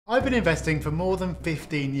I've been investing for more than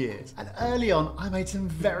 15 years, and early on I made some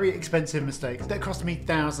very expensive mistakes that cost me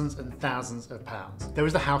thousands and thousands of pounds. There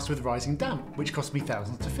was the house with rising damp, which cost me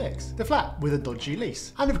thousands to fix, the flat with a dodgy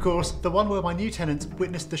lease, and of course the one where my new tenants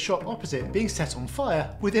witnessed the shop opposite being set on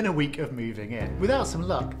fire within a week of moving in. Without some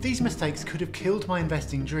luck, these mistakes could have killed my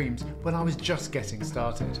investing dreams when I was just getting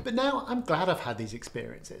started. But now I'm glad I've had these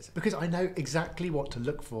experiences, because I know exactly what to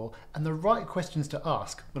look for and the right questions to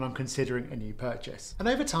ask when I'm considering a new purchase. And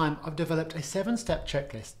over time, I've developed a 7-step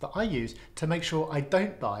checklist that I use to make sure I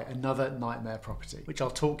don't buy another nightmare property, which I'll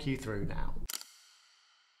talk you through now.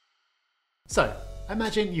 So,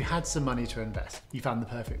 imagine you had some money to invest. You found the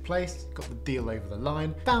perfect place, got the deal over the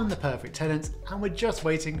line, found the perfect tenants, and were just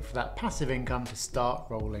waiting for that passive income to start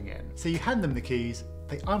rolling in. So you hand them the keys,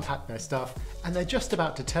 they unpack their stuff, and they're just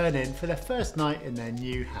about to turn in for their first night in their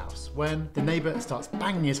new house when the neighbour starts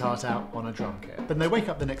banging his heart out on a drum kit. Then they wake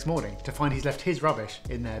up the next morning to find he's left his rubbish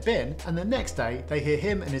in their bin, and the next day they hear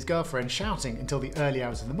him and his girlfriend shouting until the early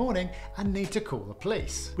hours of the morning and need to call the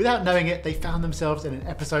police. Without knowing it, they found themselves in an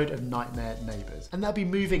episode of Nightmare Neighbours, and they'll be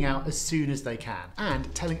moving out as soon as they can,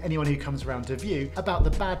 and telling anyone who comes around to view about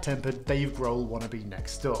the bad-tempered Dave Grohl wannabe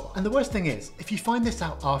next door. And the worst thing is, if you find this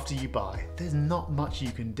out after you buy, there's not much you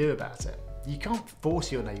can do about it. You can't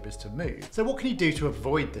force your neighbours to move. So what can you do to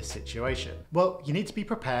avoid this situation? Well, you need to be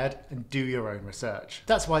prepared and do your own research.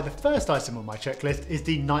 That's why the first item on my checklist is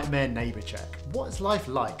the Nightmare Neighbour check. What's life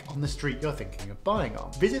like on the street you're thinking of buying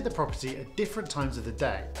on? Visit the property at different times of the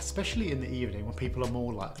day, especially in the evening when people are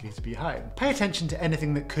more likely to be home. Pay attention to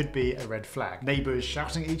anything that could be a red flag. Neighbours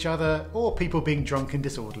shouting at each other, or people being drunk and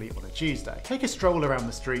disorderly on a Tuesday. Take a stroll around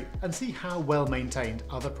the street and see how well maintained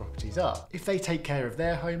other properties are. If they take care of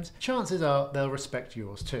their homes, chances are they'll respect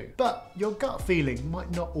yours too. But your gut feeling might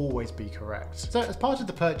not always be correct. So as part of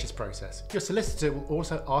the purchase process, your solicitor will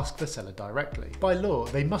also ask the seller directly. By law,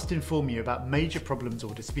 they must inform you about major problems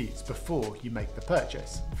or disputes before you make the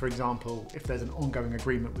purchase. For example, if there's an ongoing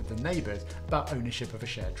agreement with the neighbours about ownership of a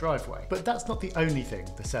shared driveway. But that's not the only thing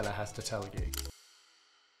the seller has to tell you.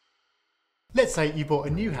 Let's say you bought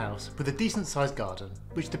a new house with a decent sized garden,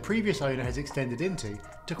 which the previous owner has extended into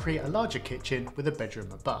to create a larger kitchen with a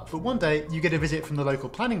bedroom above. But one day you get a visit from the local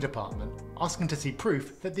planning department asking to see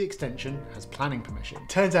proof that the extension has planning permission.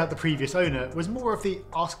 Turns out the previous owner was more of the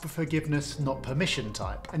ask for forgiveness, not permission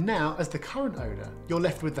type. And now, as the current owner, you're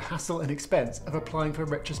left with the hassle and expense of applying for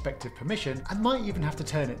retrospective permission and might even have to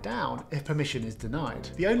turn it down if permission is denied.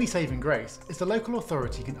 The only saving grace is the local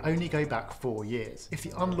authority can only go back 4 years. If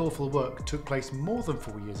the unlawful work took place more than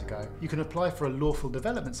 4 years ago, you can apply for a lawful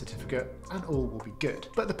development certificate and all will be good.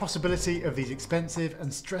 But the possibility of these expensive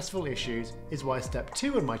and stressful issues is why step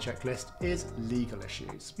 2 on my checklist is legal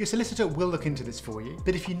issues. Your solicitor will look into this for you,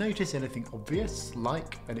 but if you notice anything obvious,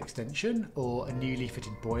 like an extension or a newly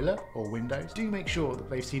fitted boiler or windows, do make sure that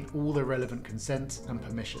they've seen all the relevant consents and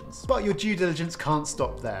permissions. But your due diligence can't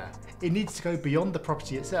stop there. It needs to go beyond the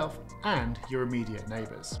property itself and your immediate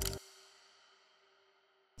neighbours.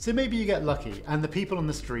 So maybe you get lucky and the people on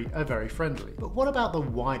the street are very friendly. But what about the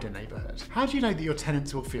wider neighbourhood? How do you know that your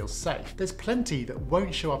tenants will feel safe? There's plenty that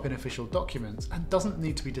won't show up in official documents and doesn't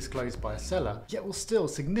need to be disclosed by a seller, yet will still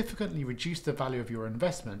significantly reduce the value of your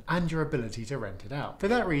investment and your ability to rent it out. For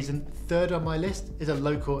that reason, third on my list is a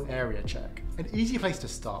local area check. An easy place to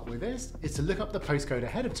start with this is to look up the postcode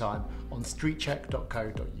ahead of time on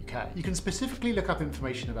streetcheck.co.uk. You can specifically look up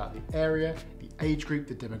information about the area, the age group,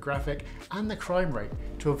 the demographic, and the crime rate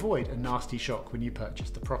to avoid a nasty shock when you purchase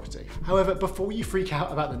the property. However, before you freak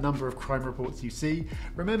out about the number of crime reports you see,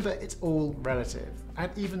 remember it's all relative. And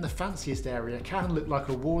even the fanciest area can look like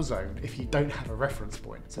a war zone if you don't have a reference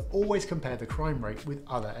point. So always compare the crime rate with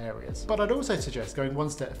other areas. But I'd also suggest going one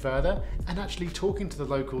step further and actually talking to the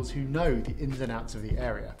locals who know the ins and outs of the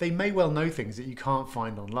area. They may well know things that you can't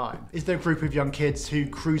find online. Is there a group of young kids who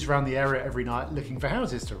cruise around the area every night looking for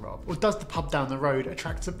houses to rob? Or does the pub down the road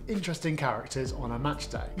attract some interesting characters on a match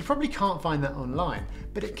day? You probably can't find that online,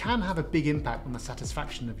 but it can have a big impact on the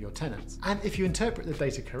satisfaction of your tenants. And if you interpret the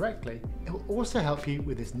data correctly, it will also help you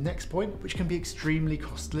with this next point, which can be extremely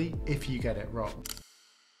costly if you get it wrong.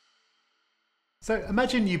 So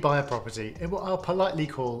imagine you buy a property in what I'll politely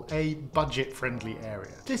call a budget-friendly area.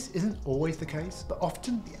 This isn't always the case, but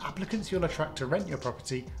often the applicants you'll attract to rent your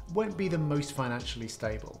property won't be the most financially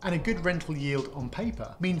stable. And a good rental yield on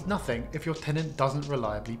paper means nothing if your tenant doesn't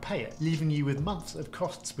reliably pay it, leaving you with months of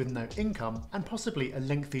costs with no income and possibly a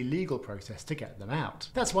lengthy legal process to get them out.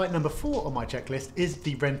 That's why number 4 on my checklist is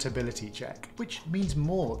the rentability check, which means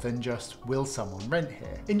more than just will someone rent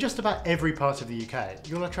here. In just about every part of the UK,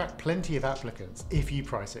 you'll attract plenty of applicants confidence if you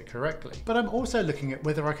price it correctly. But I'm also looking at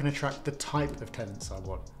whether I can attract the type of tenants I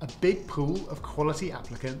want. A big pool of quality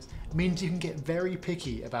applicants means you can get very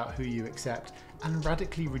picky about who you accept and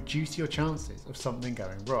radically reduce your chances of something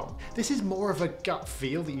going wrong. This is more of a gut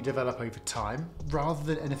feel that you develop over time, rather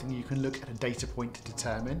than anything you can look at a data point to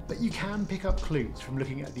determine, but you can pick up clues from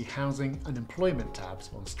looking at the housing and employment tabs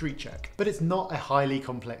on StreetCheck. But it's not a highly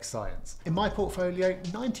complex science. In my portfolio,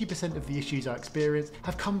 90% of the issues I experience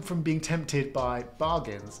have come from being tempted by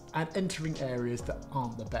bargains and entering areas that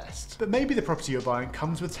aren't the best. But maybe the property you're buying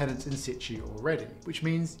comes with tenants in situ already, which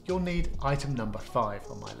means you'll need item number 5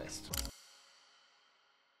 on my list.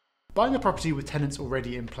 Buying a property with tenants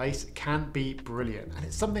already in place can be brilliant, and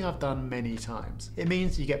it's something I've done many times. It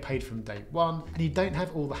means you get paid from day one, and you don't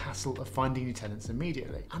have all the hassle of finding new tenants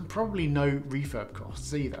immediately, and probably no refurb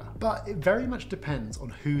costs either. But it very much depends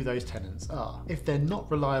on who those tenants are. If they're not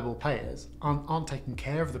reliable payers, aren't taking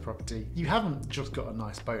care of the property, you haven't just got a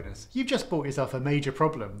nice bonus. You've just bought yourself a major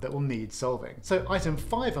problem that will need solving. So item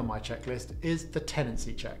 5 on my checklist is the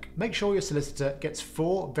tenancy check. Make sure your solicitor gets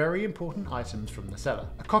 4 very important items from the seller.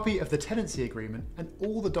 A copy of the tenancy agreement and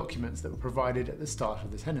all the documents that were provided at the start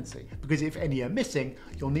of the tenancy, because if any are missing,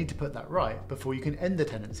 you'll need to put that right before you can end the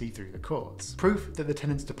tenancy through the courts. Proof that the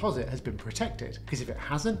tenant's deposit has been protected, because if it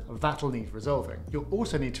hasn't, that'll need resolving. You'll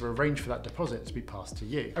also need to arrange for that deposit to be passed to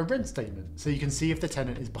you. A rent statement, so you can see if the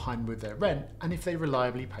tenant is behind with their rent and if they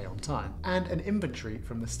reliably pay on time. And an inventory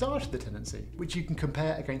from the start of the tenancy, which you can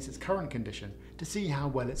compare against its current condition to see how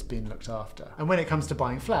well it's been looked after. And when it comes to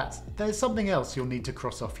buying flats, there's something else you'll need to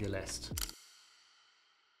cross off your list.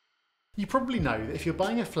 You probably know that if you're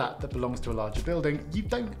buying a flat that belongs to a larger building, you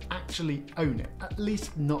don't actually own it, at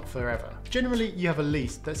least not forever. Generally, you have a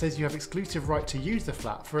lease that says you have exclusive right to use the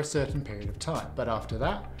flat for a certain period of time, but after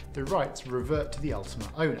that, the rights revert to the ultimate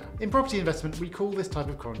owner. In property investment, we call this type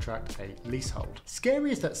of contract a leasehold.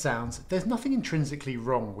 Scary as that sounds, there's nothing intrinsically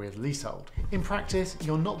wrong with leasehold. In practice,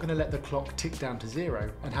 you're not going to let the clock tick down to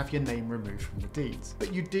 0 and have your name removed from the deeds.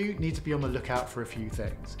 But you do need to be on the lookout for a few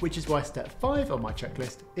things, which is why step 5 on my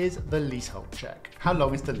checklist is the leasehold check. How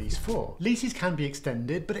long is the lease for? Leases can be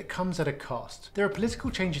extended, but it comes at a cost. There are political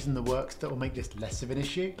changes in the works that will make this less of an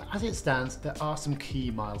issue, but as it stands, there are some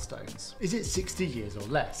key milestones. Is it 60 years or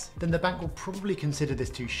less? Then the bank will probably consider this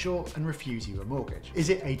too short and refuse you a mortgage. Is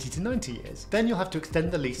it 80 to 90 years? Then you'll have to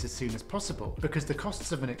extend the lease as soon as possible, because the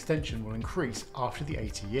costs of an extension will increase after the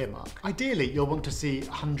 80-year mark. Ideally, you'll want to see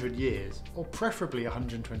 100 years, or preferably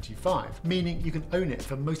 125, meaning you can own it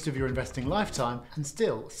for most of your investing lifetime and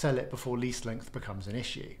still sell it before lease length becomes an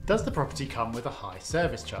issue. Does the property come with a high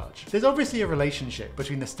service charge? There's obviously a relationship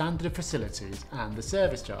between the standard of facilities and the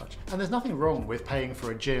service charge, and there's nothing wrong with paying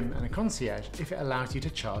for a gym and a concierge if it allows you to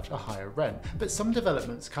charge a higher rent. But some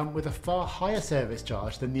developments come with a far higher service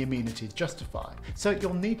charge than the amenities justify, so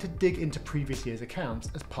you'll need to dig into previous year's accounts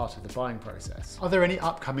as part of the buying process. Are there any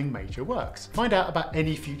upcoming major works? Find out about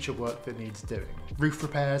any future work that needs doing. Roof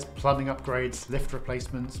repairs, plumbing upgrades, lift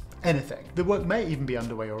replacements, anything. The work may even be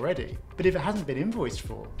underway already, but if it hasn't been invoiced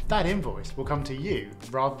for, that invoice will come to you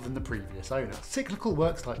rather than the previous owner. Cyclical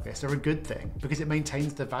works like this are a good thing because it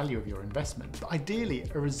maintains the value of your investment, but ideally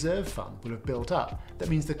a reserve fund will have built up that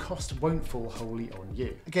means the cost won't fall wholly on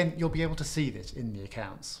you. Again, you'll be able to see this in the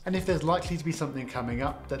accounts. And if there's likely to be something coming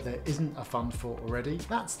up that there isn't a fund for already,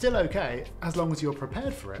 that's still okay as long as you're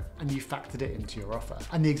prepared for it and you factored it into your offer.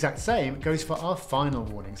 And the exact same goes for our final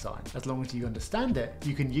warning sign. As long as you understand it,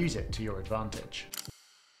 you can use it to your advantage.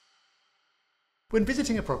 When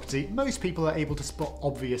visiting a property, most people are able to spot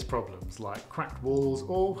obvious problems like cracked walls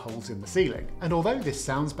or holes in the ceiling. And although this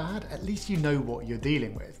sounds bad, at least you know what you're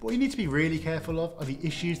dealing with. What you need to be really careful of are the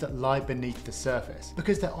issues that lie beneath the surface,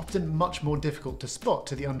 because they're often much more difficult to spot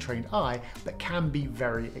to the untrained eye, but can be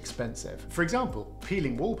very expensive. For example,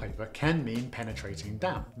 peeling wallpaper can mean penetrating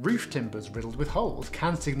damp. Roof timbers riddled with holes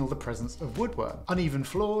can signal the presence of woodworm. Uneven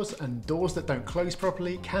floors and doors that don't close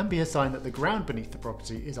properly can be a sign that the ground beneath the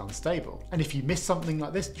property is unstable. And if you miss something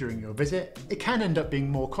like this during your visit, it can end up being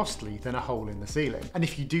more costly than a hole in the ceiling. And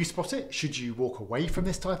if you do spot it, should you walk away from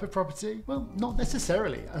this type of property? Well, not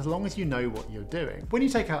necessarily, as long as you know what you're doing. When you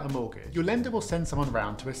take out a mortgage, your lender will send someone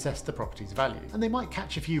round to assess the property's value, and they might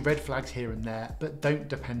catch a few red flags here and there, but don't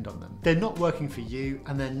depend on them. They're not working for you,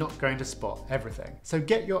 and they're not going to spot everything. So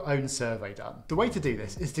get your own survey done. The way to do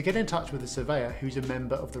this is to get in touch with a surveyor who's a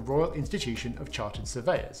member of the Royal Institution of Chartered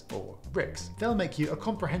Surveyors, or RICS. They'll make you a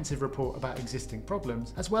comprehensive report about existing existing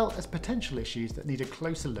problems, as well as potential issues that need a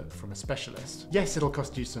closer look from a specialist. Yes, it'll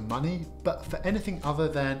cost you some money, but for anything other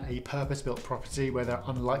than a purpose-built property where there are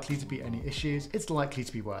unlikely to be any issues, it's likely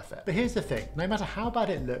to be worth it. But here's the thing, no matter how bad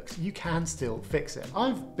it looks, you can still fix it.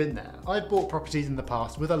 I've been there. I've bought properties in the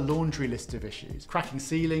past with a laundry list of issues. Cracking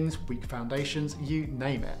ceilings, weak foundations, you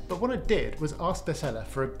name it. But what I did was ask the seller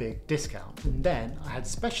for a big discount, and then I had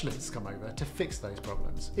specialists come over to fix those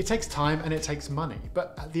problems. It takes time and it takes money,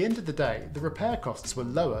 but at the end of the day, the repair costs were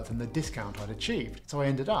lower than the discount I'd achieved, so I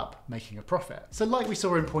ended up making a profit. So like we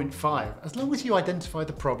saw in point 5, as long as you identify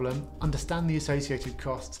the problem, understand the associated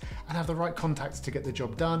costs, and have the right contacts to get the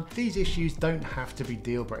job done, these issues don't have to be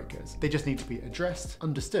deal breakers. They just need to be addressed,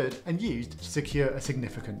 understood, and used to secure a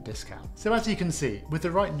significant discount. So as you can see, with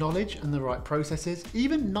the right knowledge and the right processes,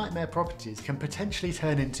 even nightmare properties can potentially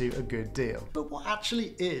turn into a good deal. But what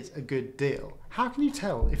actually is a good deal? How can you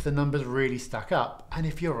tell if the numbers really stack up and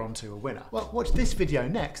if you're onto a winner? Well, watch this video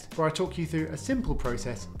next where I talk you through a simple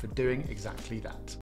process for doing exactly that.